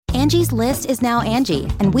Angie's List is now Angie,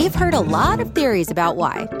 and we've heard a lot of theories about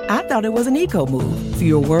why. I thought it was an eco move.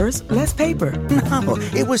 Fewer words, less paper. No,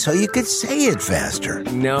 it was so you could say it faster.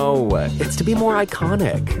 No, it's to be more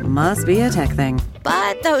iconic. Must be a tech thing.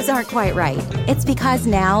 But those aren't quite right. It's because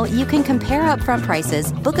now you can compare upfront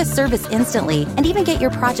prices, book a service instantly, and even get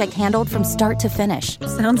your project handled from start to finish.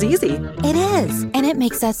 Sounds easy. It is, and it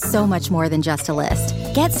makes us so much more than just a list.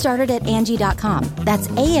 Get started at Angie.com. That's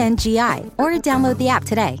ANGI, or download the app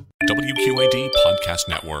today. WQAD Podcast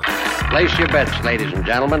Network. Place your bets, ladies and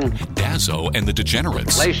gentlemen. Dazzo and the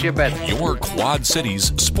Degenerates. Place your bets. Your Quad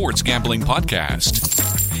Cities sports gambling podcast.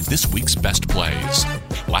 This week's best plays,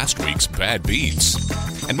 last week's bad beats,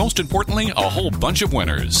 and most importantly, a whole bunch of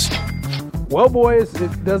winners. Well, boys,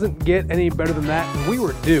 it doesn't get any better than that. We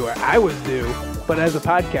were due. I was due. But as a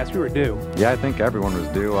podcast, we were due. Yeah, I think everyone was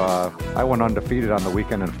due. I went undefeated on the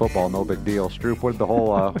weekend in football. No big deal. Stroop, where'd the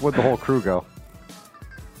whole crew go?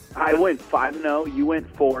 I went 5-0. You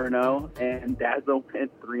went 4-0, and Dazzo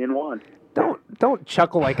went 3-1. Don't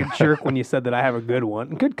chuckle like a jerk when you said that I have a good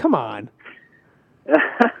one. Come on.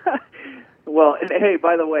 Well, and hey,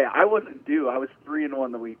 by the way, I wasn't due. I was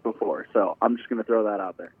 3-1 the week before, so I'm just going to throw that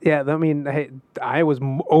out there. Yeah, I mean, hey, I was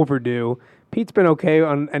overdue. Pete's been okay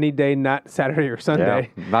on any day, not Saturday or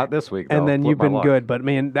Sunday. Yeah, not this week, though. And then you've been good. But,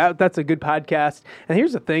 man, that's a good podcast. And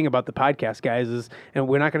here's the thing about the podcast, guys, is, and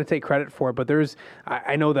we're not going to take credit for it, but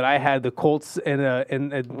I know that I had the Colts in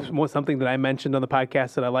something that I mentioned on the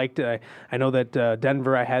podcast that I liked. I know that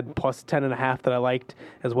Denver, I had plus 10.5 that I liked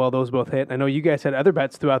as well. Those both hit. I know you guys had other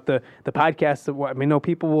bets throughout the podcast. I mean, no,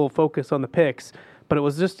 people will focus on the picks. But it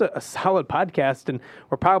was just a solid podcast, and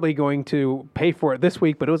we're probably going to pay for it this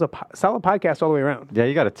week, but it was a solid podcast all the way around. Yeah,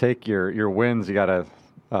 you got to take your wins. You got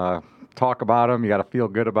to talk about them. You got to feel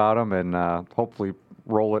good about them, and hopefully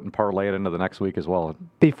roll it and parlay it into the next week as well.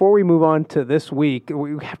 Before we move on to this week,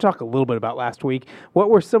 we have to talk a little bit about last week. What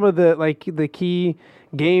were some of the key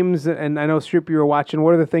games? And I know, Stroop, you were watching.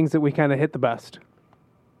 What are the things that we kind of hit the best?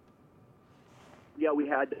 Yeah, we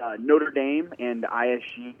had Notre Dame and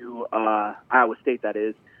ISU, Iowa State, that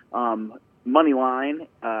is. Money line,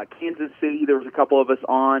 Kansas City, there was a couple of us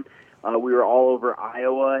on. We were all over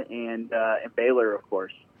Iowa and Baylor, of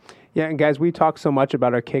course. Yeah, and guys, we talk so much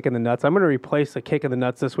about our kick in the nuts. I'm going to replace the kick in the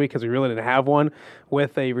nuts this week because we really didn't have one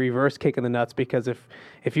with a reverse kick in the nuts, because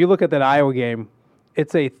if you look at that Iowa game,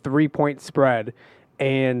 it's a 3-point spread,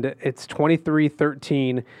 and it's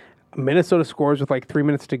 23-13. Minnesota scores with like 3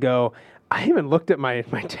 minutes to go. I even looked at my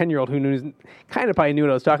 10-year-old who probably knew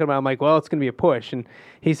what I was talking about. I'm like, well, it's going to be a push. And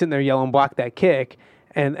he's sitting there yelling, block that kick.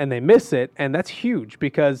 And they miss it, and that's huge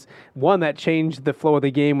because, one, that changed the flow of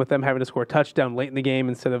the game with them having to score a touchdown late in the game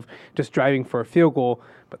instead of just driving for a field goal.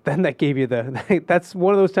 But then that gave you that's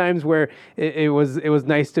one of those times where it was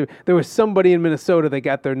nice there was somebody in Minnesota that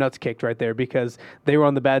got their nuts kicked right there because they were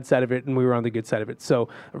on the bad side of it and we were on the good side of it. So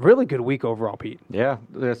a really good week overall, Pete. Yeah,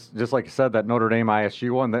 it's just like you said, that Notre Dame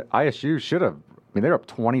ISU one, that ISU should have, they're up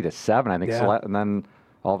 20-7, I think, yeah. And then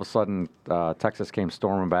all of a sudden Texas came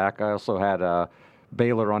storming back. I also had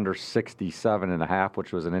Baylor under 67.5,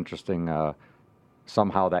 which was an interesting,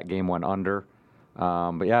 somehow that game went under.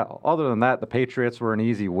 But yeah, other than that, the Patriots were an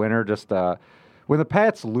easy winner. Just when the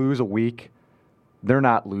Pats lose a week, they're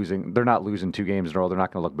not losing 2 games in a row. They're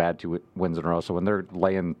not going to look bad 2 wins in a row. So when they're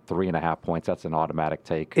laying 3.5 points, that's an automatic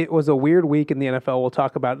take. It was a weird week in the NFL. We'll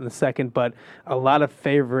talk about it in a second, but a lot of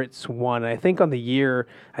favorites won. I think on the year,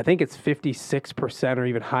 it's 56% or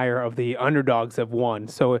even higher of the underdogs have won.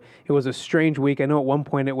 So it was a strange week. I know at one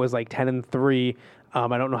point it was like 10-3. I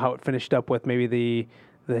don't know how it finished up with maybe the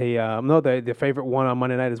favorite won on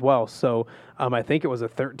Monday night as well. So I think it was a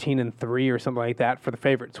 13-3 or something like that for the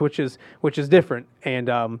favorites, which is different.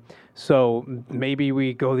 And so maybe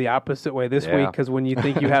we go the opposite way this week, because when you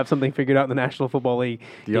think you have something figured out in the National Football League,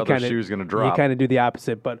 the other shoe's going to drop. You kind of do the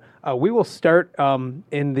opposite. But we will start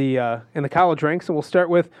in the college ranks, and we'll start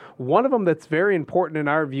with one of them that's very important in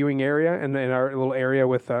our viewing area and in our little area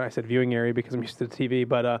with I said viewing area because I'm used to the TV,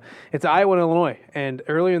 but it's Iowa and Illinois. And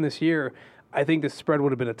earlier in this year, I think the spread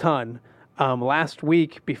would have been a ton. Last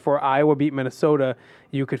week, before Iowa beat Minnesota,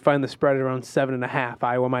 you could find the spread at around 7.5.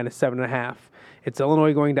 Iowa minus 7.5. It's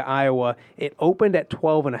Illinois going to Iowa. It opened at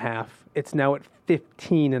 12.5. It's now at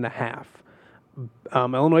 15.5.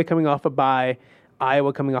 Illinois coming off a bye.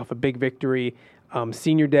 Iowa coming off a big victory.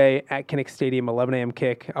 Senior day at Kinnick Stadium, 11 a.m.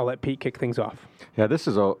 kick. I'll let Pete kick things off. Yeah, this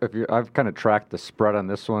is I've kind of tracked the spread on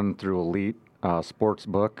this one through Elite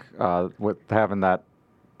Sportsbook with having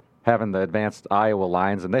the advanced Iowa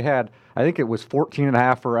lines, and they had, I think it was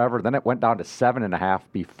 14.5 forever. Then it went down to 7.5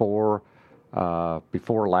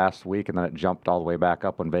 before last week, and then it jumped all the way back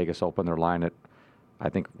up when Vegas opened their line at I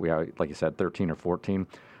think we are, like you said, 13 or 14.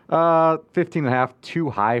 15.5, too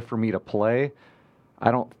high for me to play.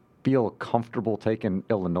 I don't feel comfortable taking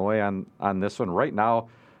Illinois on this one. Right now,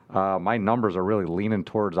 my numbers are really leaning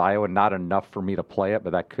towards Iowa. Not enough for me to play it, but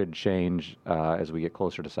that could change as we get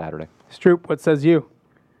closer to Saturday. Stroop, what says you?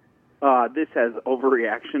 This has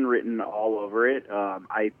overreaction written all over it.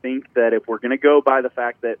 I think that if we're going to go by the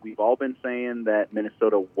fact that we've all been saying that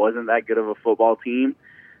Minnesota wasn't that good of a football team,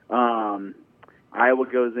 Iowa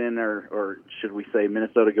goes in, or should we say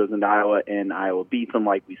Minnesota goes into Iowa, and Iowa beats them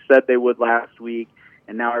like we said they would last week,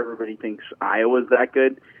 and now everybody thinks Iowa's that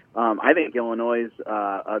good. I think Illinois is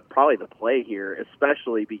probably the play here,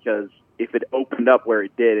 especially because if it opened up where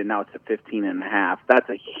it did and now it's at 15.5, that's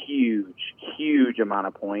a huge, huge amount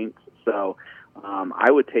of points. So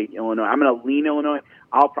I would take Illinois. I'm going to lean Illinois.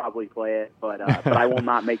 I'll probably play it, but I will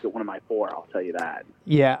not make it one of my 4. I'll tell you that.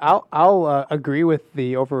 Yeah, I'll agree with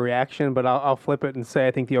the overreaction, but I'll flip it and say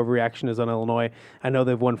I think the overreaction is on Illinois. I know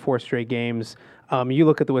they've won 4 straight games. You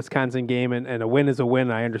look at the Wisconsin game, and a win is a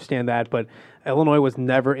win. I understand that, but Illinois was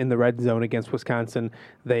never in the red zone against Wisconsin.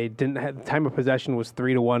 They didn't have time of possession was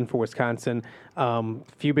 3-1 for Wisconsin.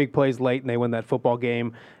 Few big plays late, and they win that football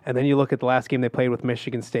game. And then you look at the last game they played with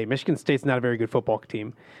Michigan State. Michigan State's not a very good football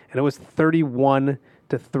team, and it was 28-3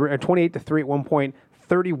 at one point,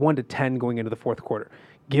 31-10 going into the fourth quarter.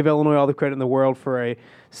 Give Illinois all the credit in the world for a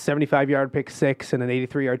 75-yard pick six and an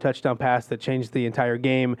 83-yard touchdown pass that changed the entire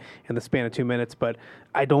game in the span of 2 minutes. But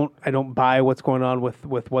I don't buy what's going on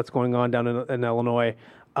with what's going on down in Illinois.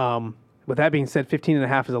 With that being said,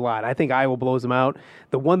 15.5 is a lot. I think Iowa blows them out.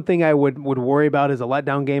 The one thing I would worry about is a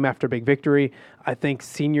letdown game after a big victory. I think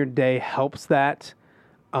Senior Day helps that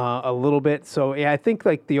a little bit. So yeah, I think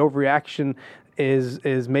like the overreaction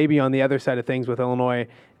is maybe on the other side of things with Illinois.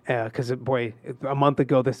 Because, boy, a month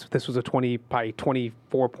ago, this was a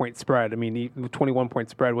 24-point spread. I mean, 21-point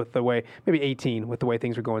spread with the way, maybe 18 with the way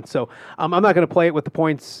things are going. So I'm not going to play it with the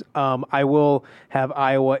points. I will have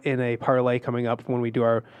Iowa in a parlay coming up when we do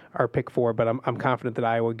our pick 4, but I'm confident that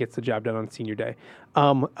Iowa gets the job done on Senior Day.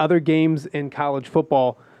 Other games in college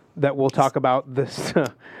football that we'll talk about this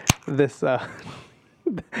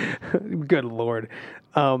good Lord.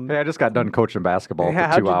 Hey, I just got done coaching basketball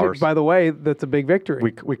for 2 hours. By the way, that's a big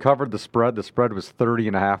victory. We covered the spread. The spread was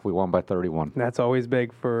 30.5. We won by 31. That's always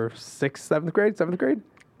big for 7th grade? 7th grade.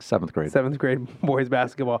 7th grade boys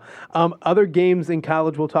basketball. Other games in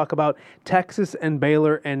college we'll talk about, Texas and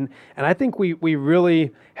Baylor. And I think we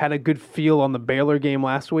really had a good feel on the Baylor game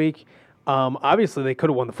last week. Obviously, they could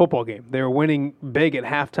have won the football game. They were winning big at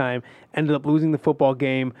halftime, ended up losing the football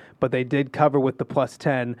game, but they did cover with the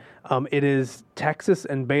 +10. It is Texas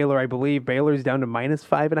and Baylor, I believe. Baylor's down to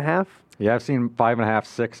 -5.5. Yeah, I've seen 5.5,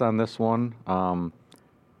 6 on this one.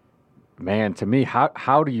 Man, to me,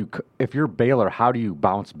 how do you, if you're Baylor, how do you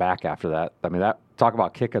bounce back after that? I mean, talk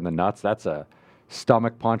about kicking the nuts. That's a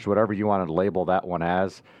stomach punch, whatever you want to label that one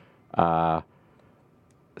as.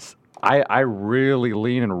 I really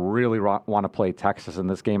lean and really want to play Texas in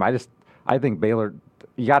this game. I think Baylor,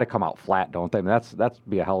 you got to come out flat, don't they? I mean, that's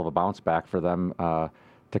be a hell of a bounce back for them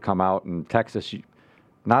to come out. And Texas,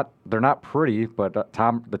 they're not pretty, but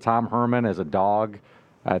Tom Herman as a dog,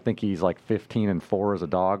 I think he's like 15-4 as a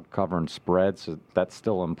dog covering spreads, so that's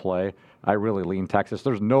still in play. I really lean Texas.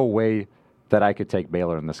 There's no way that I could take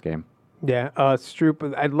Baylor in this game. Yeah,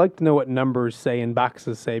 Stroop, I'd like to know what numbers say and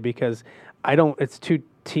boxes say because it's two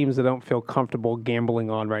teams that I don't feel comfortable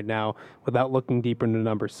gambling on right now without looking deeper into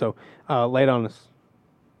numbers. So lay it on us.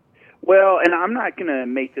 Well, and I'm not going to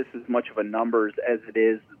make this as much of a numbers as it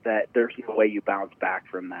is that there's no way you bounce back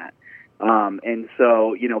from that. And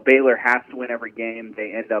so, Baylor has to win every game.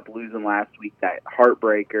 They end up losing last week, that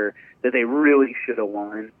heartbreaker that they really should have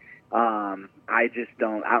won. I just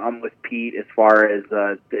don't. I'm with Pete as far as,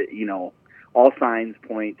 all signs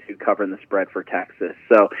point to covering the spread for Texas.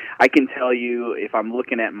 So I can tell you if I'm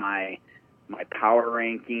looking at my power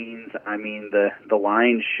rankings, I mean, the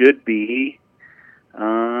line should be,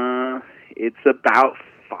 it's about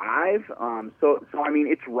 5. So I mean,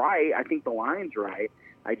 it's right. I think the line's right.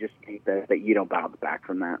 I just think that you don't bounce back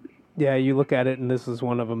from that. Yeah, you look at it, and this is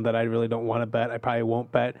one of them that I really don't want to bet. I probably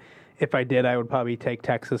won't bet. If I did, I would probably take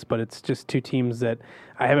Texas, but it's just two teams that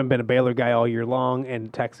I haven't been a Baylor guy all year long,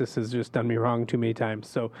 and Texas has just done me wrong too many times.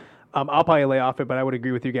 So I'll probably lay off it, but I would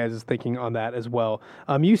agree with you guys' thinking on that as well.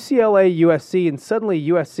 UCLA, USC, and suddenly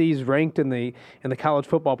USC's ranked in the college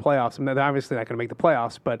football playoffs. I mean, they're obviously not going to make the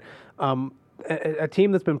playoffs, but a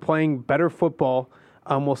team that's been playing better football.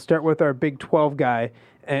 We'll start with our Big 12 guy,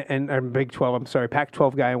 and our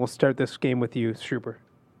Pac-12 guy, and we'll start this game with you, Strooper.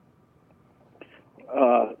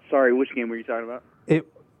 Sorry, which game were you talking about?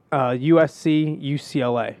 USC,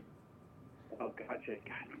 UCLA. Oh, gotcha.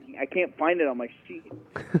 God, I can't find it on my sheet.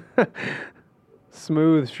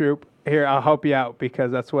 Smooth, Shroop. Here, I'll help you out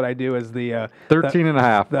because that's what I do as the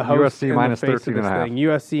 13.5. The host USC minus 13.5.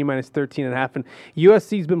 USC minus 13.5, and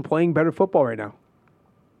USC's been playing better football right now.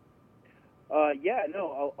 Yeah,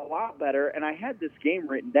 no, a lot better. And I had this game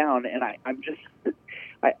written down, and I'm just,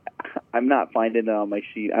 I'm not finding it on my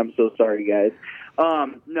sheet. I'm so sorry, guys.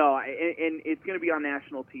 No, and it's going to be on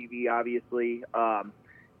national TV, obviously.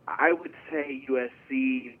 I would say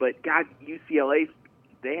USC, but God, UCLA,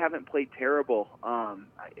 they haven't played terrible.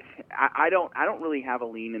 I don't really have a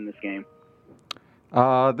lean in this game.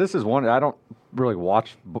 This is one I don't really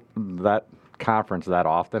watch that conference that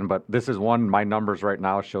often, but this is one. My numbers right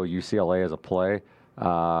now show UCLA as a play.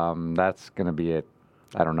 That's going to be it.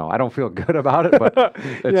 I don't know. I don't feel good about it, but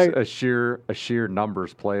it's a sheer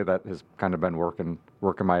numbers play that has kind of been working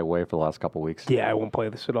my way for the last couple of weeks. Yeah, I won't play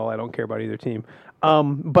this at all. I don't care about either team.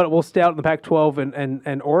 But we'll stay out in the Pac-12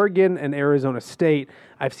 and Oregon and Arizona State.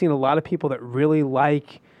 I've seen a lot of people that really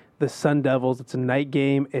like the Sun Devils. It's a night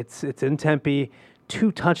game. It's in Tempe.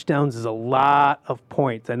 2 touchdowns is a lot of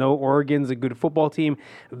points. I know Oregon's a good football team.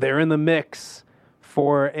 They're in the mix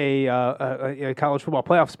for a college football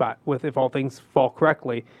playoff spot if all things fall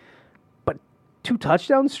correctly. But 2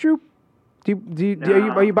 touchdowns, Stroop?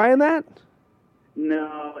 Are you buying that?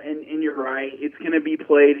 No, and you're right. It's going to be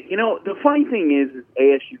played. You know, the funny thing is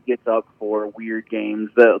ASU gets up for weird games.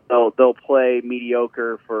 They'll play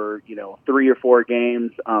mediocre for 3 or 4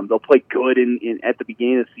 games. They'll play good at the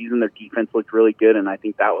beginning of the season. Their defense looked really good, and I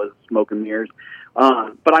think that was smoke and mirrors.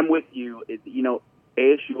 But I'm with you.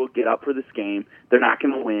 ASU will get up for this game. They're not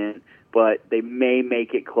going to win, but they may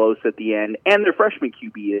make it close at the end. And their freshman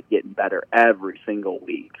QB is getting better every single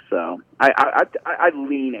week. So I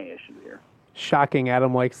lean ASU here. Shocking.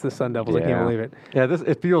 Adam likes the Sun Devils. Yeah. I can't believe it. Yeah,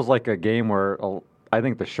 it feels like a game where I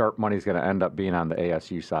think the sharp money is going to end up being on the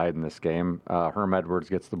ASU side in this game. Herm Edwards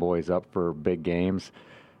gets the boys up for big games.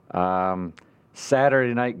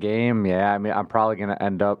 Saturday night game, yeah, I mean, I'm probably going to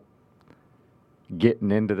end up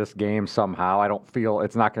getting into this game somehow. I don't feel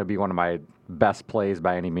it's not going to be one of my best plays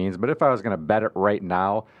by any means, but if I was going to bet it right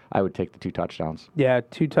now, I would take the 2 touchdowns. Yeah,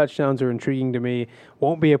 2 touchdowns are intriguing to me.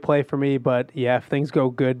 Won't be a play for me, but yeah, if things go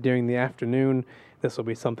good during the afternoon, this will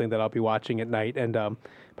be something that I'll be watching at night and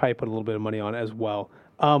probably put a little bit of money on as well.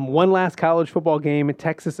 One last college football game,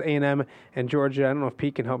 Texas A&M and Georgia. I don't know if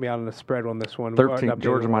Pete can help me out on the spread on this one. 13,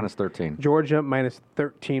 Georgia minus 13. Georgia minus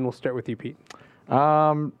 13. We'll start with you, Pete.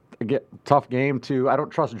 Tough game, too. I don't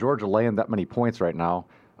trust Georgia laying that many points right now.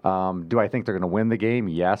 Do I think they're going to win the game?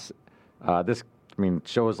 Yes. This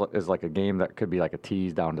shows is like a game that could be like a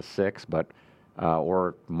tease down to 6, but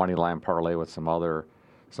or money line parlay with some other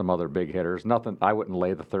big hitters. Nothing. I wouldn't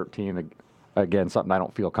lay the 13. Again, something I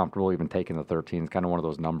don't feel comfortable even taking the 13. It's kind of one of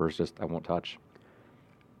those numbers just I won't touch.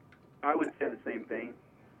 I would say the same thing.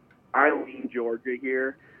 I lean Georgia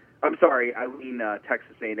here. I'm sorry, I lean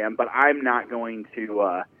Texas A&M, but I'm not going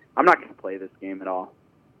to play this game at all.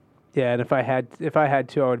 Yeah, and if I had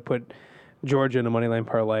to, I would put Georgia in a moneyline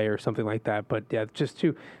parlay or something like that. But yeah, just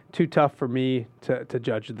too tough for me to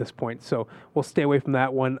judge at this point. So we'll stay away from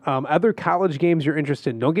that one. Other college games you're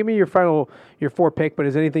interested in? Don't give me your 4 pick, but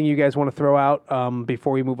is anything you guys want to throw out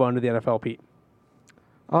before we move on to the NFL, Pete?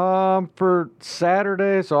 For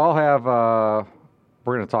Saturday, so I'll have.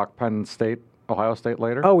 We're going to talk Penn State, Ohio State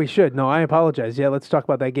later. Oh, we should. No, I apologize. Yeah, let's talk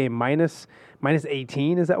about that game. Minus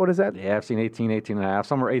 18, is that what is that? Yeah, I've seen 18.5.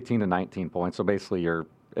 Some are 18 to 19 points. So basically,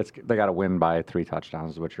 they got to win by 3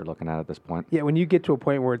 touchdowns is what you're looking at this point. Yeah, when you get to a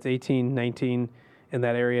point where it's 18, 19 in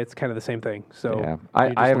that area, it's kind of the same thing. So yeah,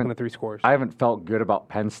 you're just looking at 3 scores. I haven't felt good about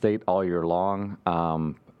Penn State all year long.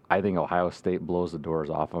 I think Ohio State blows the doors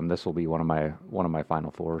off them. This will be one of my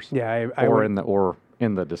Final Fours. Yeah,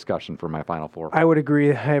 in the discussion for my Final Four. I would agree.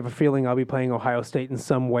 I have a feeling I'll be playing Ohio State in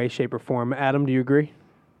some way, shape, or form. Adam, do you agree?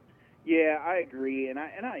 Yeah, I agree, and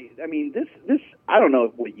I mean this. I don't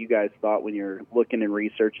know what you guys thought when you're looking and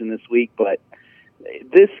researching this week, but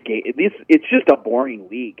this game, it's just a boring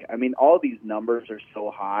week. I mean, all these numbers are so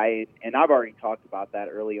high, and I've already talked about that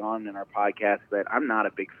early on in our podcast that I'm not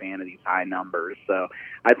a big fan of these high numbers. So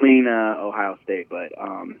I'd lean Ohio State, but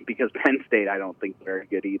because Penn State, I don't think very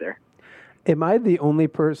good either. Am I the only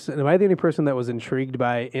person that was intrigued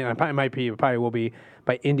by? And I probably will be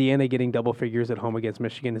by Indiana getting double figures at home against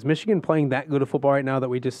Michigan. Is Michigan playing that good of football right now that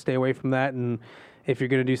we just stay away from that? And if you're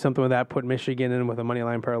going to do something with that, put Michigan in with a money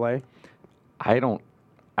line parlay. I don't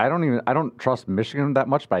trust Michigan that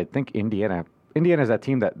much, but I think Indiana Indiana's that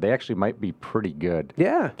team that they actually might be pretty good.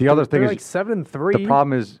 Yeah. The other thing they're is like 7-3. The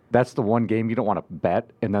problem is that's the one game you don't want to bet,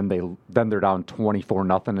 and then they're down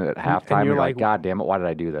 24-0 at halftime. And you're like, God damn it, why did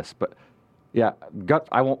I do this? But yeah,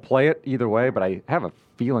 I won't play it either way, but I have a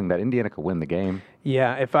feeling that Indiana could win the game.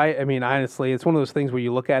 Yeah, I mean, honestly, it's one of those things where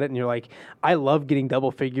you look at it and you're like, I love getting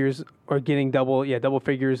double figures or getting double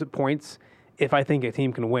figures points if I think a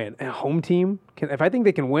team can win. A home team, if I think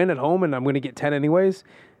they can win at home and I'm going to get 10 anyways,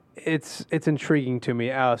 it's intriguing to me.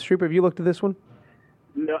 Stroop, have you looked at this one?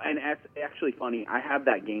 No, and it's actually funny. I have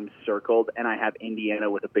that game circled, and I have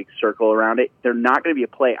Indiana with a big circle around it. They're not going to be a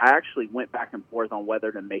play. I actually went back and forth on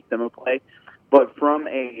whether to make them a play. But from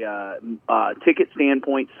a ticket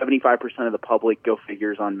standpoint, 75% of the public go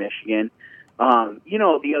figures on Michigan.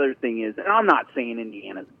 The other thing is, and I'm not saying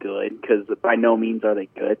Indiana's good, because by no means are they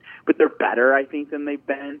good, but they're better, I think, than they've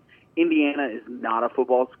been. Indiana is not a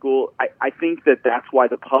football school. I think that's why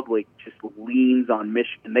the public just leans on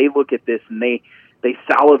Michigan. They look at this and they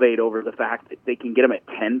salivate over the fact that they can get them at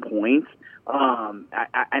 10 points.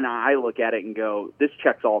 And I look at it and go, this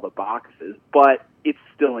checks all the boxes, but it's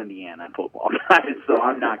still Indiana football, guys, so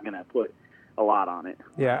I'm not going to put a lot on it.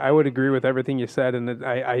 Yeah, I would agree with everything you said, and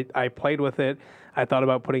I played with it. I thought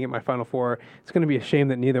about putting it in my Final Four. It's going to be a shame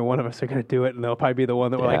that neither one of us are going to do it, and they'll probably be the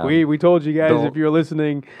one that we're like, we told you guys if you're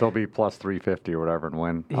listening. They'll be plus 350 or whatever and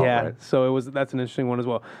win. Yeah, outright. so that's an interesting one as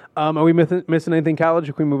well. Are we missing anything college,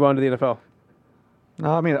 or can we move on to the NFL?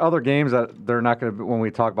 No, I mean, other games that they're not going to, when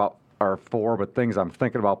we talk about our 4, but things I'm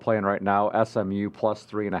thinking about playing right now, SMU plus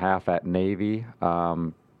 3.5 at Navy.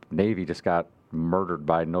 Navy just got murdered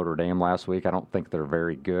by Notre Dame last week. I don't think they're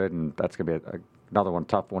very good, and that's going to be another one,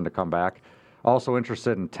 tough one to come back. Also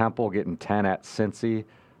interested in Temple getting 10 at Cincy.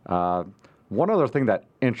 One other thing that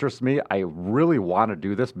interests me, I really want to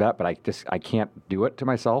do this bet, but I can't do it to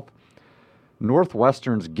myself.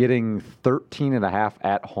 Northwestern's getting 13.5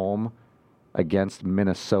 at home against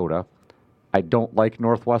Minnesota. I don't like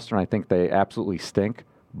Northwestern. I think they absolutely stink.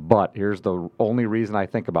 But here's the only reason I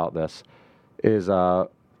think about this is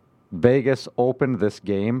Vegas opened this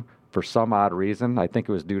game for some odd reason. I think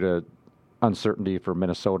it was due to uncertainty for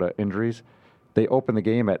Minnesota injuries. They opened the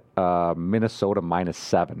game at Minnesota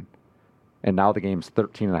 -7, and now the game's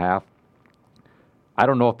 13.5. I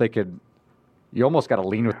don't know if they could. You almost got to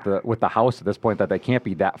lean with the house at this point that they can't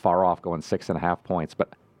be that far off going 6.5 points. But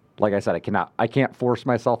like I said, I can't force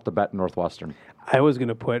myself to bet Northwestern. I was going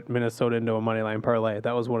to put Minnesota into a money line parlay.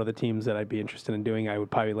 That was one of the teams that I'd be interested in doing. I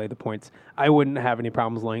would probably lay the points. I wouldn't have any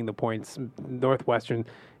problems laying the points. Northwestern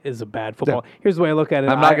is a bad football. Yeah. Here's the way I look at it.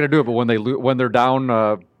 I'm not going to do it, but when they're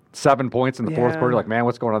down 7 points in the fourth quarter, like, man,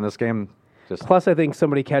 what's going on in this game? Plus, I think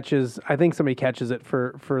somebody catches it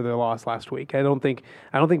for their loss last week. I don't think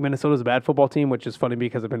Minnesota's a bad football team, which is funny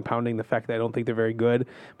because I've been pounding the fact that I don't think they're very good.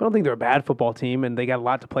 But I don't think they're a bad football team, and they got a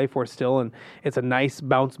lot to play for still. And it's a nice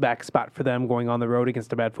bounce back spot for them going on the road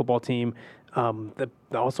against a bad football team.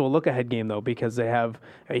 Also a look ahead game though, because they have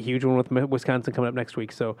a huge one with Wisconsin coming up next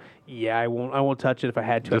week. So yeah, I won't touch it if I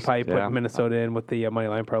had to. I'd probably put Minnesota in with the money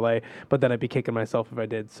line parlay, but then I'd be kicking myself if I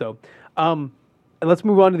did. So. Let's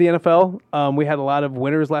move on to the NFL. We had a lot of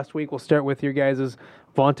winners last week. We'll start with your guys'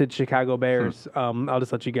 vaunted Chicago Bears. I'll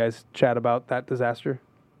just let you guys chat about that disaster.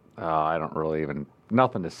 I don't really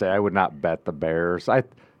nothing to say. I would not bet the Bears.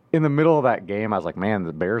 In the middle of that game, I was like, man,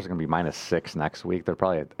 the Bears are going to be -6 next week. They're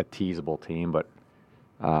probably a teasable team, but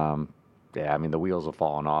I mean, the wheels have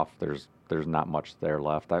fallen off. There's not much there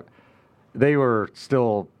left. They were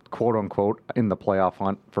still, quote unquote, in the playoff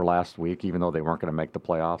hunt for last week, even though they weren't going to make the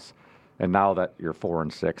playoffs. And now that you're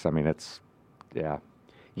 4-6, I mean, it's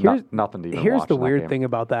nothing to even Here's watch the in that weird game. thing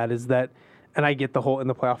about that is that, and I get the whole in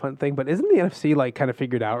the playoff hunt thing, but isn't the NFC like kind of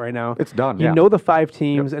figured out right now? It's done. You know the 5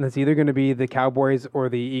 teams, and it's either going to be the Cowboys or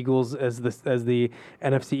the Eagles as the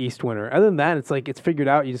NFC East winner. Other than that, it's like it's figured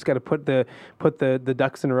out. You just got to put the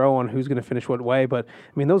ducks in a row on who's going to finish what way. But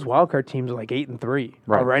I mean, those wild card teams are like 8-3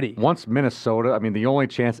 already. Once Minnesota, I mean, the only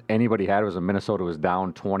chance anybody had was when Minnesota was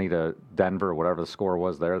down 20 to Denver, or whatever the score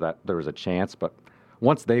was there, that there was a chance. But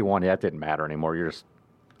once they won, it didn't matter anymore.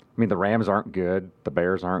 The Rams aren't good. The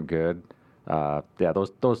Bears aren't good.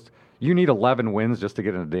 Those you need 11 wins just to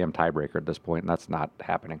get in a damn tiebreaker at this point, and that's not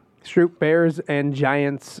happening. Stroop, Bears and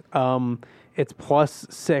Giants. It's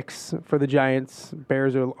 +6 for the Giants.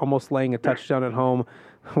 Bears are almost laying a touchdown at home.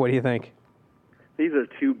 What do you think? These are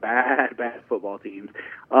two bad football teams.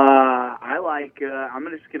 I'm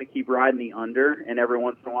just going to keep riding the under, and every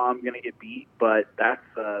once in a while I'm going to get beat, but that's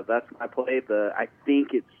my play. I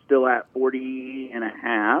think it's still at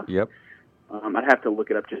 40.5. Yep. I'd have to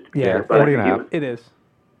look it up just to be sure, but 40.5. It is.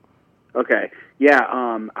 Okay. Yeah.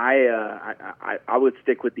 I would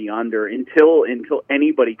stick with the under until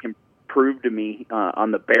anybody can prove to me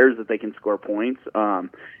on the Bears that they can score points.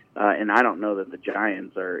 And I don't know that the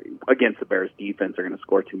Giants are against the Bears defense are going to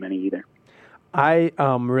score too many either. I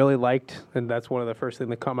really liked, and that's one of the first things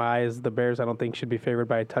that caught my eye, is the Bears I don't think should be favored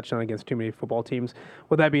by a touchdown against too many football teams.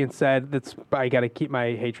 With that being said, I got to keep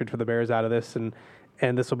my hatred for the Bears out of this, and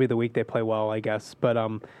this will be the week they play well, I guess. But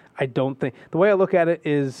I don't think – the way I look at it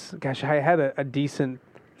is, gosh, I had a decent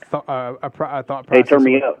thought process. Hey, turn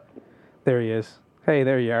me up. There he is. Hey,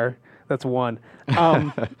 there you are. That's one.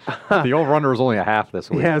 The over-under was only a half this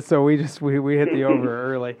week. Yeah, so we hit the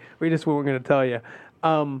over early. We just weren't going to tell you.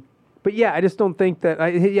 But yeah, I just don't think that.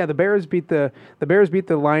 The Bears beat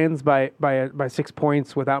the Lions by 6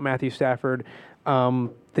 points without Matthew Stafford.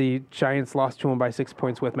 The Giants lost to them by 6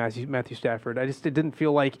 points with Matthew Stafford. It didn't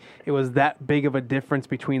feel like it was that big of a difference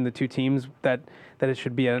between the two teams that it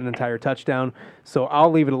should be an entire touchdown. So I'll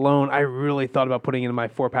leave it alone. I really thought about putting it in my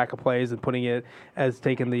 4-pack of plays and putting it as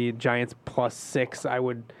taking the Giants plus 6. I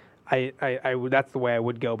would. That's the way I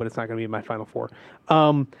would go, but it's not going to be my final 4.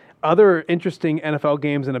 Other interesting NFL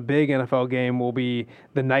games and a big NFL game will be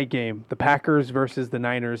the night game, the Packers versus the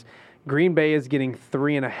Niners. Green Bay is getting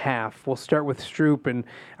 3.5. We'll start with Stroop, and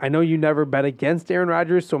I know you never bet against Aaron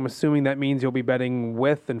Rodgers, so I'm assuming that means you'll be betting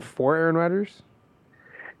with and for Aaron Rodgers?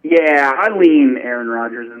 Yeah, I lean Aaron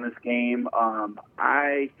Rodgers in this game.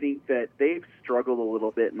 I think that they've struggled a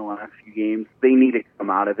little bit in the last few games. They need to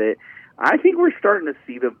come out of it. I think we're starting to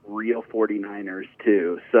see the real 49ers,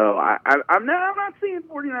 too. So I'm not saying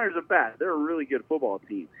 49ers are bad. They're a really good football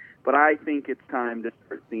team. But I think it's time to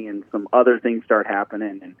start seeing some other things start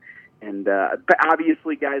happening. And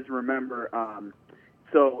obviously, guys, remember,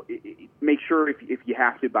 make sure if you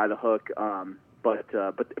have to buy the hook. But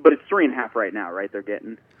it's 3.5 right now, right? They're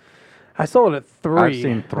getting. I saw it at 3. I've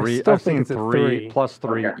seen 3. I've seen 3 plus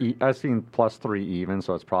 3. Okay. I've seen plus 3 even,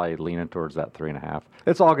 so it's probably leaning towards that 3.5.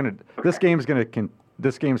 It's all gonna. Okay.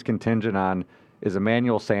 This game's contingent on is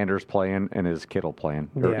Emmanuel Sanders playing and is Kittle playing,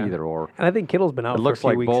 or either or. And I think Kittle's been out for a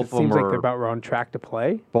few weeks. Both it seems like they're about on track to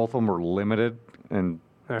play. Both of them were limited in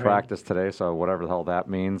practice today, so whatever the hell that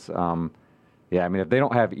means. If they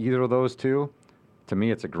don't have either of those two, to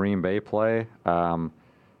me it's a Green Bay play.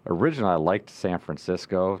 Originally, I liked San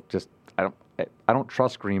Francisco. I don't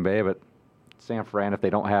trust Green Bay, but San Fran, if they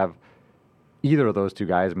don't have either of those two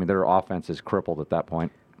guys, their offense is crippled at that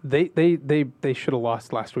point. They should have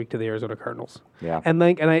lost last week to the Arizona Cardinals. Yeah. And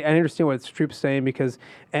I understand what Stroop's saying because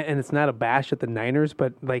and it's not a bash at the Niners,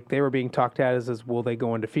 but they were being talked at as will they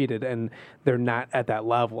go undefeated, and they're not at that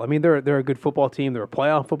level. They're a good football team. They're a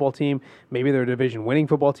playoff football team. Maybe they're a division winning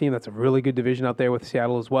football team. That's a really good division out there with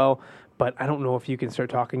Seattle as well. But I don't know if you can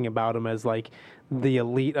start talking about them as the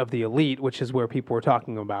elite of the elite, which is where people were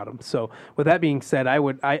talking about them. So with that being said,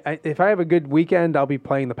 if I have a good weekend, I'll be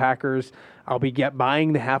playing the Packers. I'll be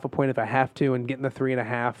buying the 0.5 point if I have to, and getting the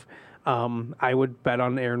 3.5. I would bet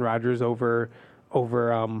on Aaron Rodgers over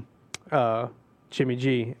Jimmy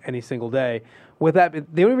G any single day. With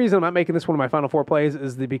that, the only reason I'm not making this one of my final 4 plays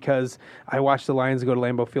is because I watched the Lions go to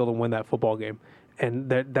Lambeau Field and win that football game,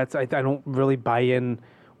 and I don't really buy in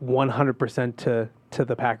 100% to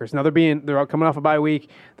the Packers. Now they're coming off a bye week.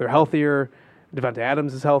 They're healthier. Devontae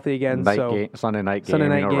Adams is healthy again. Sunday night game.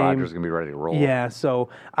 Rodgers is going to be ready to roll. Yeah, so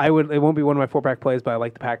it won't be one of my 4-pack plays, but I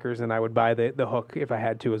like the Packers, and I would buy the hook if I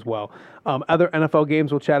had to as well. Other NFL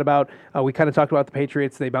games we'll chat about. We kind of talked about the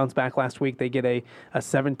Patriots. They bounced back last week. They get a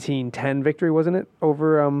 17-10 victory, wasn't it?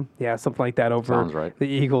 Over something like that over Sounds right. The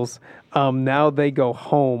Eagles. Now they go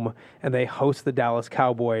home and they host the Dallas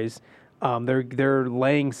Cowboys. They're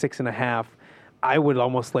laying 6.5. I would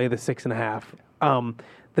almost lay the 6.5.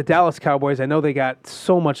 The Dallas Cowboys, I know they got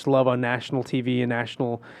so much love on national TV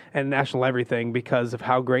and national everything because of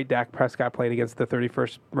how great Dak Prescott played against the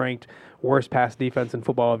 31st ranked worst pass defense in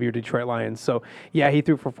football of your Detroit Lions. So yeah, he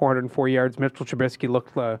threw for 404 yards. Mitchell Trubisky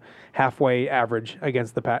looked halfway average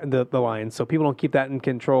against the Lions. So people don't keep that in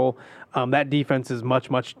control. That defense is much,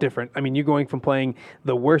 much different. You're going from playing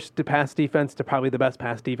the worst pass defense to probably the best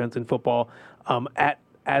pass defense in football at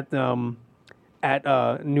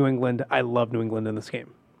New England. I love New England in this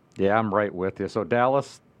game. Yeah, I'm right with you. So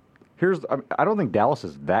Dallas, I don't think Dallas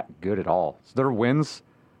is that good at all. So their wins,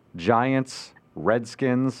 Giants,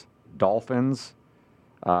 Redskins, Dolphins.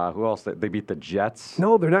 Who else? They beat the Jets.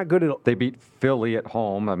 No, they're not good at all. They beat Philly at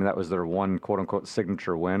home. That was their one quote-unquote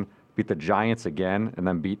signature win. Beat the Giants again, and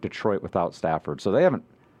then beat Detroit without Stafford. So they haven't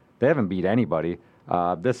beat anybody.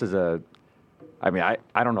 This is I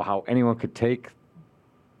don't know how anyone could take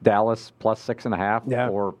Dallas plus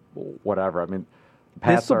 6.5 or whatever.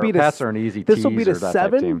 Pats are an easy This will tease be to or that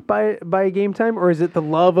type 7 team. by game time, or is it the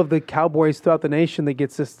love of the Cowboys throughout the nation that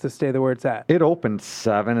gets this to stay where it's at? It opened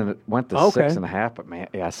 7 and it went to 6.5, but man,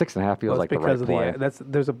 6.5 feels like the right play.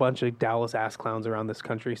 There's a bunch of Dallas ass clowns around this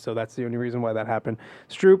country, so that's the only reason why that happened.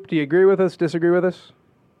 Stroop, do you agree with us? Disagree with us?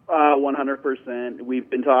 100%. We've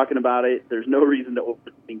been talking about it. There's no reason to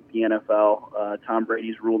overthink the NFL. Tom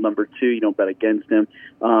Brady's rule number 2: you don't bet against him.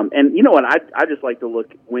 And you know what? I just like to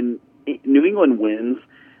look when New England wins.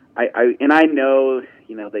 I know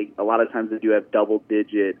they a lot of times they do have double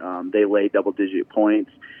digit. They lay double digit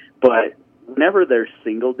points, but whenever they're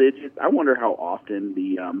single digits, I wonder how often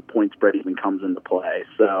the point spread even comes into play.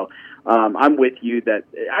 So I'm with you that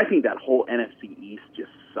I think that whole NFC East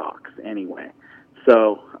just sucks anyway.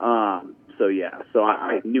 So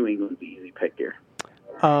New England's the easy pick here.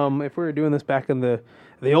 If we were doing this back in the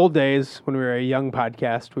old days when we were a young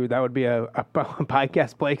podcast, that would be a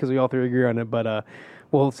podcast play because we all three agree on it. But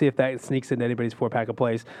we'll see if that sneaks into anybody's 4-pack of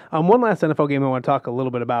plays. One last NFL game I want to talk a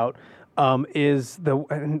little bit about is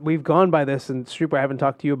and we've gone by this, and Stroop, I haven't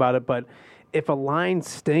talked to you about it, but if a line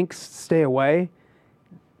stinks, stay away.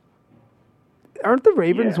 Aren't the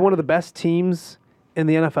Ravens one of the best teams in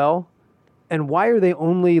the NFL? And why are they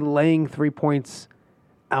only laying 3 points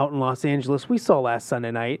out in Los Angeles? We saw last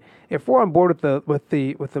Sunday night. If we're on board with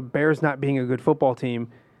the Bears not being a good football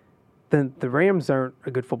team, then the Rams aren't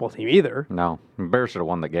a good football team either. No, the Bears should have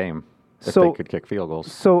won the game if they could kick field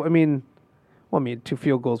goals. So 2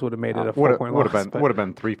 field goals would have made it a 4-point loss. Would have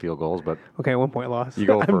been 3 field goals, but okay, 1-point loss.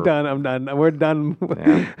 I'm done. We're done.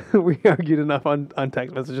 Yeah. We argued enough on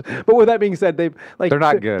text messages. But with that being said, they're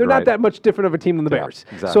not good. They're not that much different of a team than the Bears.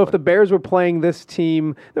 Exactly. So if the Bears were playing this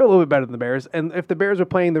team, they're a little bit better than the Bears. And if the Bears were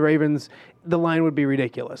playing the Ravens, the line would be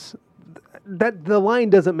ridiculous. That the line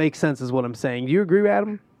doesn't make sense, is what I'm saying. Do you agree,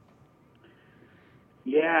 Adam?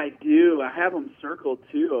 Yeah, I do. I have them circled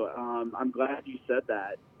too. I'm glad you said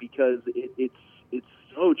that because it's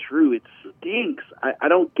so true. It stinks. I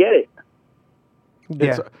don't get it.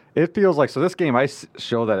 Yeah. It feels like, so this game I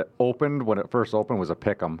show that it opened, when it first opened, was a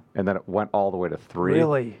pick 'em, and then it went all the way to 3.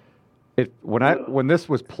 Really? When this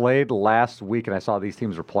was played last week and I saw these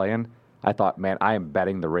teams were playing, I thought, man, I am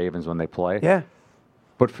betting the Ravens when they play. Yeah.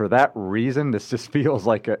 But for that reason, this just feels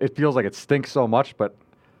like it stinks so much, but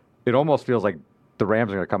it almost feels like the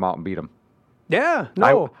Rams are going to come out and beat them. Yeah,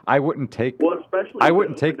 no. I wouldn't take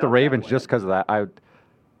the Ravens just because of that.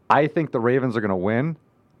 I think the Ravens are going to win,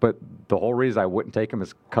 but the whole reason I wouldn't take them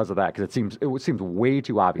is because of that, because it seems way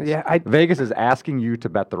too obvious. Yeah, Vegas is asking you to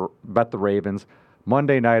bet the Ravens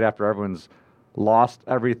Monday night after everyone's lost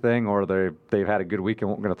everything or they've had a good week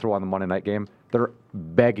and we're going to throw on the Monday night game. They're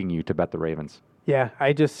begging you to bet the Ravens. Yeah,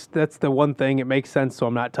 that's the one thing. It makes sense, so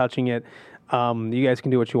I'm not touching it. You guys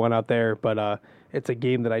can do what you want out there, but it's a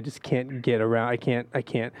game that I just can't get around. I can't.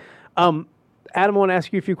 Adam, I want to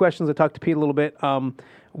ask you a few questions. I talked to Pete a little bit.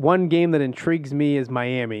 One game that intrigues me is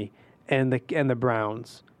Miami and the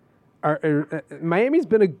Browns. Miami's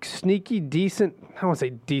been a sneaky, decent, I don't want to say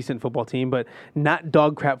decent football team, but not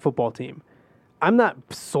dog crap football team. I'm not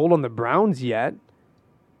sold on the Browns yet.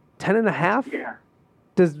 10.5? Yeah.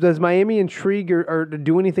 Does Miami intrigue or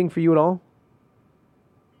do anything for you at all?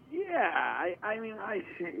 Yeah,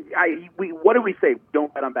 what do we say?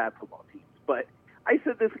 Don't bet on bad football teams. But I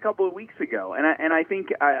said this a couple of weeks ago, and I think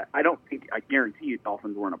I guarantee you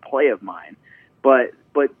Dolphins weren't a play of mine, but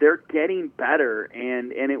they're getting better,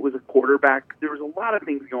 and it was a quarterback. There was a lot of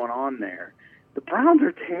things going on there. The Browns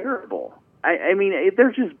are terrible. I mean,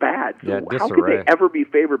 they're just bad. So how could they ever be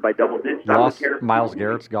favored by double digits? Miles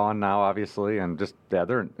Garrett's gone now, obviously, and just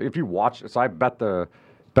if you watch, so I bet the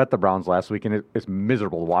Browns last week, and it's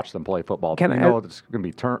miserable to watch them play football. It's going to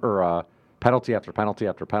be penalty after penalty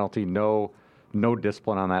after penalty. No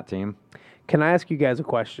discipline on that team. Can I ask you guys a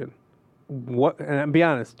question? And be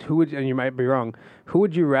honest, and you might be wrong, who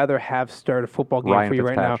would you rather have start a football game for you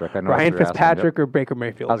right now? Ryan Fitzpatrick or Baker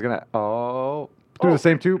Mayfield? I was gonna do the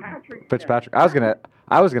same too. Fitzpatrick. I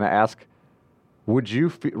was gonna ask, would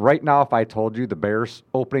you right now if I told you the Bears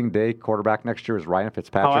opening day quarterback next year is Ryan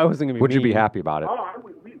Fitzpatrick? I wasn't gonna be would you be happy about it?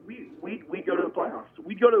 We go to the playoffs.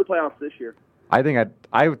 We'd go to the playoffs this year. I think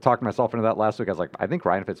I talked myself into that last week. I was like, I think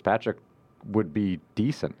Ryan Fitzpatrick would be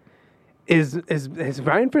decent. Is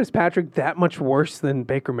Ryan Fitzpatrick that much worse than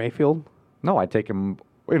Baker Mayfield? No, I'd take him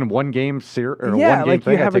in one game you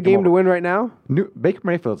have a game to win right now. Baker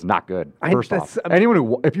Mayfield's not good. First off,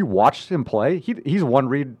 if you watched him play, he's one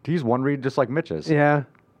read just like Mitch is. Yeah,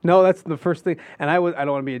 No, that's the first thing. And I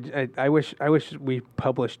don't want to be. I wish we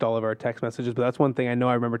published all of our text messages. But that's one thing I know.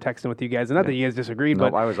 I remember texting with you guys, and not that you guys disagreed. No,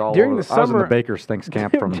 but I was all during over, the summer, I was in the Baker's Thinks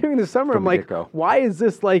camp from during the summer. I'm like, get-go. why is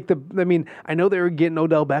this like the? I mean, I know they were getting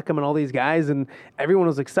Odell Beckham and all these guys, and everyone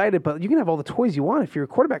was excited. But you can have all the toys you want. If your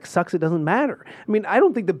quarterback sucks, it doesn't matter. I mean, I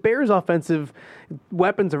don't think the Bears' offensive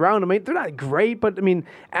weapons around them. I mean, they're not great, but I mean,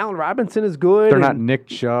 Allen Robinson is good. They're not Nick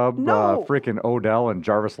Chubb, No. freaking Odell and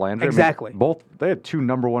Jarvis Landry. Exactly. I mean, they had 2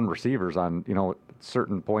 number 1 receivers on,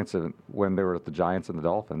 certain points when they were at the Giants and the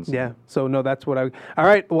Dolphins. Yeah. So no, that's what I. All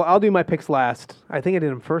right. Well, I'll do my picks last. I think I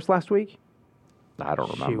did them first last week. I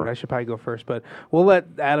don't remember. Shoot, I should probably go first, but we'll let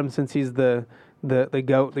Adam, since he's the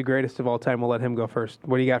GOAT, the greatest of all time. We'll let him go first.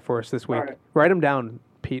 What do you got for us this week? All right. Write them down,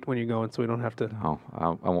 Pete, when you're going, so we don't have to. Oh,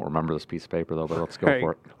 I won't remember this piece of paper though. But let's go All right,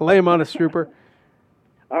 for it. lay him on us, Trooper.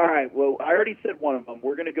 All right. Well, I already said one of them.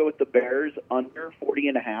 We're going to go with the Bears under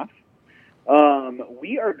 40.5.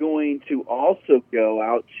 We are going to also go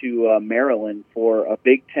out to Maryland for a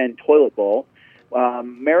Big Ten toilet bowl.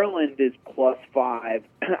 Maryland is +5. I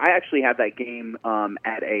actually have that game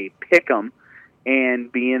at a pick'em,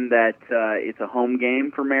 and being that it's a home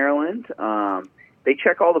game for Maryland, they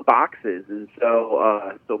check all the boxes, and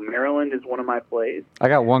so Maryland is one of my plays. I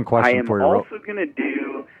got one question for you. I am also going to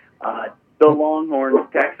do the Longhorns,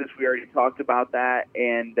 Texas. We already talked about that,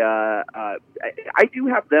 and I do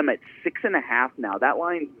have them at 6.5 now. That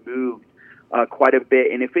line's moved quite a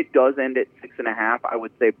bit, and if it does end at 6.5, I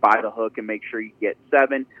would say buy the hook and make sure you get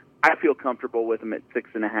 7. I feel comfortable with them at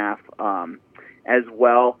 6.5 as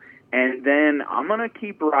well. And then I'm going to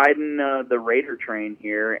keep riding the Raider train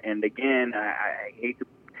here. And again, I hate to.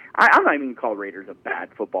 I'm not even going to call Raiders a bad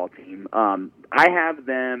football team. I have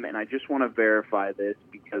them, and I just want to verify this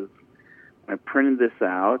because I printed this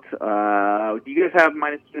out. Do you guys have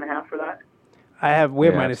 -2.5 for that? We have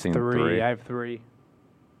Yeah, minus I've seen 3. 3. I have 3.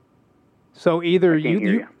 So either I can't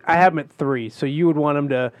hear you. I have them at 3. So you would want them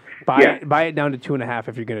to buy it down to 2.5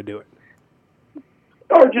 if you're going to do it.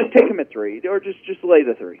 Or just take them at 3, or just lay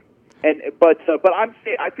the 3. But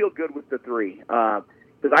I feel good with the 3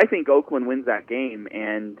 because I think Oakland wins that game,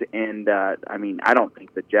 and I mean I don't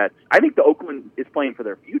think the Jets. I think the Oakland is playing for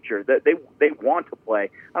their future. That they want to play.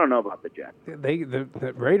 I don't know about the Jets.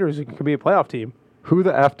 The Raiders could be a playoff team. Who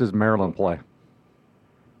the F does Maryland play?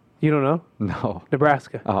 You don't know? No.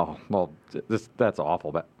 Nebraska. Oh, well, that's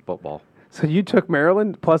awful football. So you took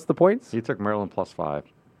Maryland plus the points? He took Maryland +5.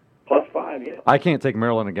 +5, yeah. I can't take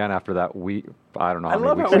Maryland again after that week. I don't know. I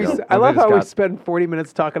love how we spend 40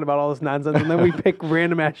 minutes talking about all this nonsense, and then we pick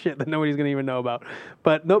random ass shit that nobody's going to even know about.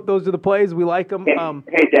 But nope, those are the plays. We like them. Hey,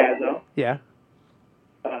 Dazzo. Yeah.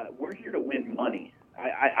 We're here to win money.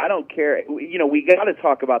 I don't care. We got to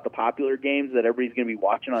talk about the popular games that everybody's going to be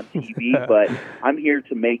watching on TV, but I'm here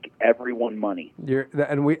to make everyone money.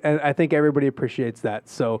 And I think everybody appreciates that.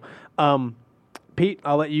 So, Pete,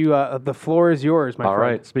 I'll let you. The floor is yours, my friend. All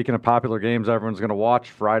right. Speaking of popular games, everyone's going to watch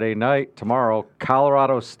Friday night tomorrow.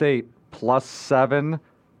 Colorado State +7,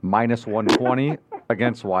 -120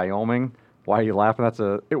 against Wyoming. Why are you laughing?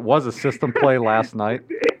 It was a system play last night.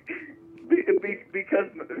 Because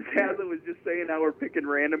Dazzo was just saying how we're picking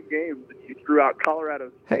random games, and you threw out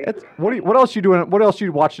Colorado State. Hey, what else you doing? What else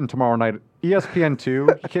you watching tomorrow night? ESPN2?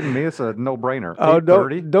 You kidding me? It's a no-brainer. Oh,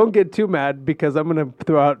 don't get too mad because I'm going to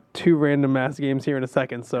throw out 2 random ass games here in a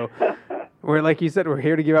second. So, like you said, we're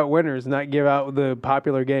here to give out winners, not give out the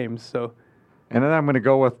popular games. So, and then I'm going to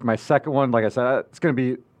go with my second one. Like I said, it's going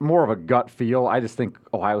to be more of a gut feel. I just think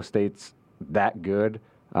Ohio State's that good.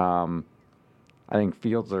 I think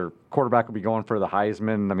Fields, their quarterback, will be going for the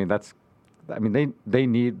Heisman.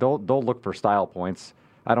 They'll look for style points.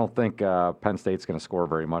 I don't think Penn State's going to score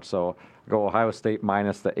very much. So go Ohio State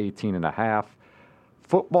minus the 18.5.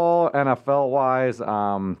 Football, NFL wise,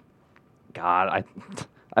 I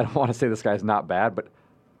don't want to say this guy's not bad, but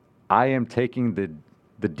I am taking the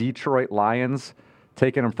Detroit Lions,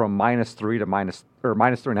 taking them from -3 to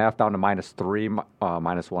 -3.5 down to -3,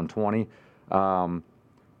 -120.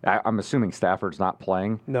 I'm assuming Stafford's not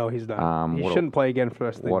playing. No, he's not. He shouldn't play again for the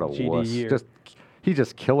rest of the GD wuss. year. He's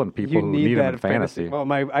just killing people who need him in fantasy.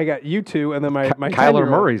 Well, I got you two, and then my Kyler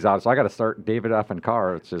Murray's out, so I got to start David F. and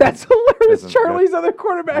Carr. That's hilarious. Charlie's other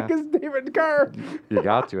quarterback is David Carr. You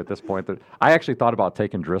got to at this point. I actually thought about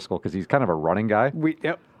taking Driscoll because he's kind of a running guy.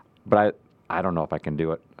 Yep. But I don't know if I can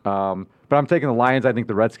do it. But I'm taking the Lions. I think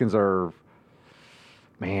the Redskins are.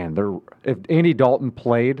 Man, if Andy Dalton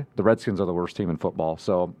played, the Redskins are the worst team in football.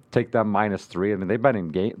 So take them -3. I mean, they've been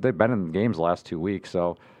in games the last 2 weeks.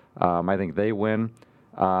 So I think they win.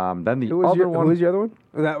 Then the Who was other one. Who was the other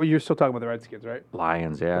one? You're still talking about the Redskins, right?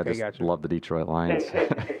 Lions, yeah. Okay, I just gotcha. love the Detroit Lions.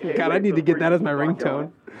 God, I need to get that as my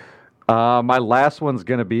ringtone. My last one's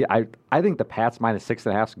going to be, I think the Pats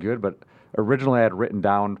 -6.5 is good, but originally I had written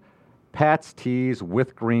down Pats tees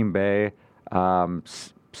with Green Bay,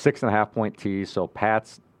 6.5 point tees. So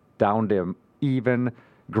Pats down to even,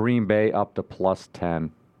 Green Bay up to +10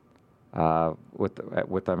 with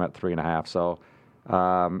them at 3.5. So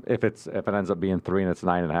if it ends up being 3 and it's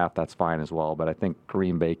 9.5, that's fine as well. But I think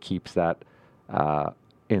Green Bay keeps that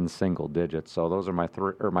in single digits. So those are my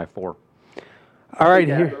four. All right,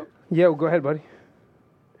 here. Yeah, well, go ahead, buddy.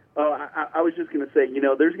 Oh, I was just going to say,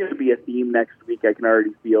 there's going to be a theme next week. I can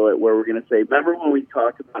already feel it, where we're going to say, remember when we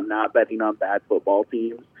talked about not betting on bad football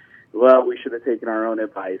teams? Well, we should have taken our own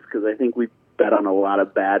advice, because I think we bet on a lot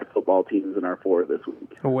of bad football teams in our 4 this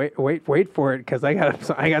week. Wait for it, because I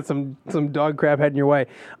got some dog crap heading your way.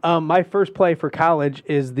 My first play for college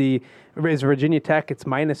is Virginia Tech. It's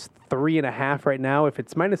 -3.5 right now. If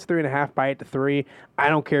it's -3.5, buy it to 3. I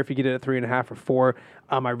don't care if you get it at 3.5 or 4.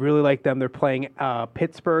 I really like them. They're playing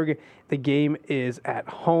Pittsburgh. The game is at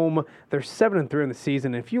home. They're 7-3 in the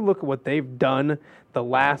season. And if you look at what they've done the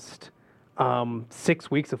last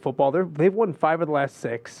 6 weeks of football, they've won 5 of the last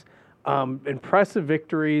 6. Impressive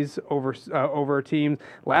victories over teams.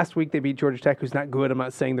 Last week they beat Georgia Tech, who's not good. I'm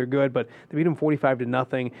not saying they're good, but they beat them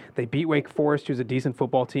 45-0. They beat Wake Forest, who's a decent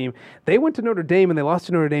football team. They went to Notre Dame and they lost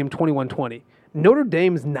to Notre Dame 21-20. Notre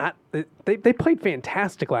Dame's not. They played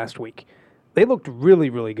fantastic last week. They looked really,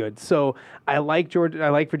 really good. So I like Georgia. I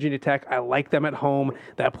like Virginia Tech. I like them at home.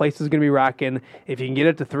 That place is going to be rocking. If you can get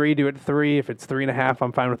it to 3, do it to 3. If it's 3.5,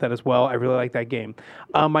 I'm fine with that as well. I really like that game.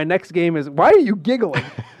 My next game is. Why are you giggling?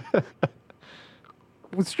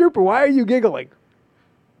 Strooper, why are you giggling?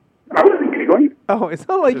 I wasn't giggling. Oh, it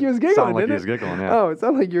sounded like you was giggling. Sounded like didn't he was giggling, yeah. Oh, it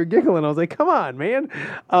sounded like you were giggling. I was like, come on, man.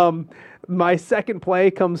 My second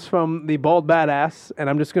play comes from the Bald Badass, and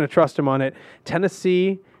I'm just going to trust him on it.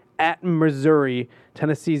 Tennessee at Missouri.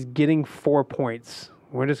 Tennessee's getting 4 points.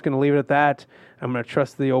 We're just going to leave it at that. I'm going to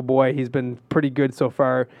trust the old boy. He's been pretty good so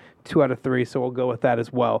far, 2 out of 3, so we'll go with that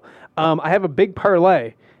as well. I have a big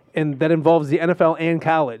parlay, and that involves the NFL and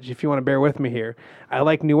college, if you want to bear with me here. I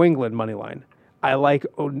like New England money line. I like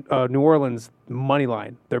New Orleans money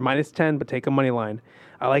line. They're -10, but take a money line.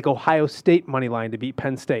 I like Ohio State money line to beat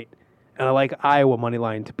Penn State. And I like Iowa money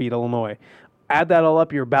line to beat Illinois. Add that all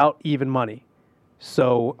up, you're about even money.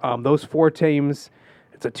 So those 4 teams,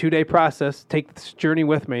 it's a 2-day process. Take this journey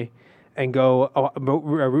with me and go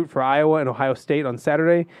root for Iowa and Ohio State on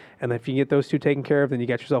Saturday. And if you get those 2 taken care of, then you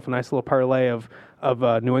got yourself a nice little parlay of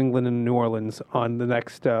New England and New Orleans on the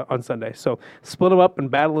next on Sunday. So split them up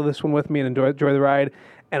and battle this one with me and enjoy the ride.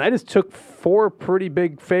 And I just took 4 pretty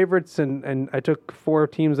big favorites, and I took 4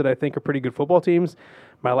 teams that I think are pretty good football teams.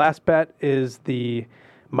 My last bet is the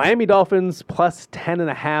Miami Dolphins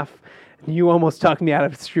 +10.5. You almost talked me out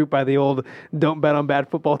of Stroop by the old "don't bet on bad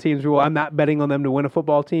football teams" rule. I'm not betting on them to win a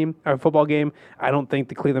football game. I don't think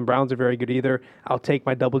the Cleveland Browns are very good either. I'll take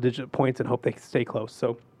my double-digit points and hope they stay close.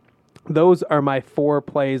 So those are my 4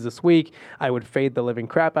 plays this week. I would fade the living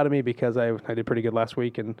crap out of me because I did pretty good last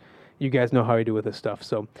week, and you guys know how I do with this stuff.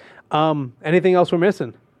 So anything else we're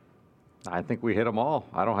missing? I think we hit them all.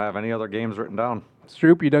 I don't have any other games written down.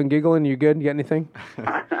 Stroop, you done giggling? You good? You got anything?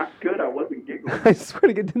 Good. I wasn't giggling. I swear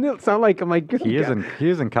to God, didn't it sound like I'm like good? He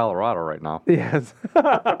is in Colorado right now. Yes.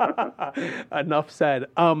 Enough said.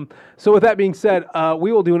 So with that being said,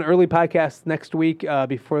 we will do an early podcast next week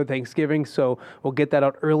before Thanksgiving. So we'll get that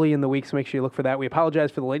out early in the week. So make sure you look for that. We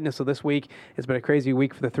apologize for the lateness of this week. It's been a crazy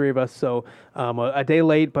week for the 3 of us. So a day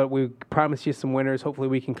late, but we promise you some winners. Hopefully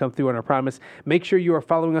we can come through on our promise. Make sure you are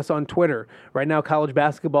following us on Twitter. Right now, college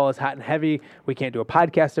basketball is hot and heavy. We can't do a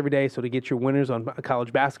podcast every day. So to get your winners on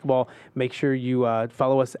college basketball, make sure you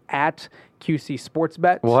follow us at QC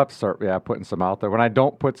Sportsbet. We'll have to start, putting some out there. When I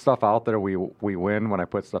don't put stuff out there, we win. When I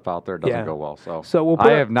put stuff out there, it doesn't go well. So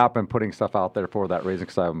I have not been putting stuff out there for that reason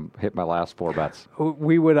because I've hit my last 4 bets.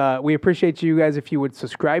 We appreciate you guys if you would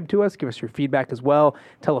subscribe to us, give us your feedback as well,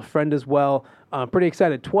 tell a friend as well. I'm pretty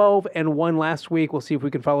excited. 12-1 last week. We'll see if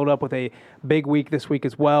we can follow it up with a big week this week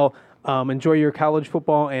as well. Enjoy your college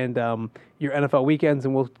football and your NFL weekends,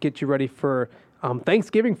 and we'll get you ready for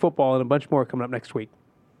Thanksgiving football and a bunch more coming up next week.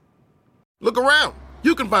 Look around.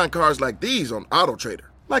 You can find cars like these on AutoTrader,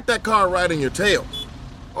 like that car riding your tail.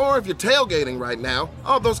 Or if you're tailgating right now,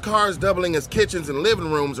 all those cars doubling as kitchens and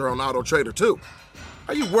living rooms are on AutoTrader too.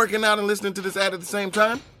 Are you working out and listening to this ad at the same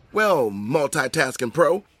time? Well, multitasking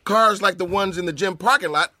pro, cars like the ones in the gym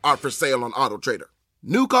parking lot are for sale on AutoTrader.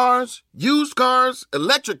 New cars, used cars,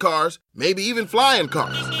 electric cars, maybe even flying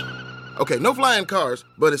cars. Okay, no flying cars,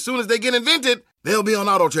 but as soon as they get invented, they'll be on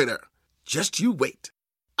AutoTrader. Just you wait.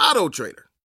 AutoTrader.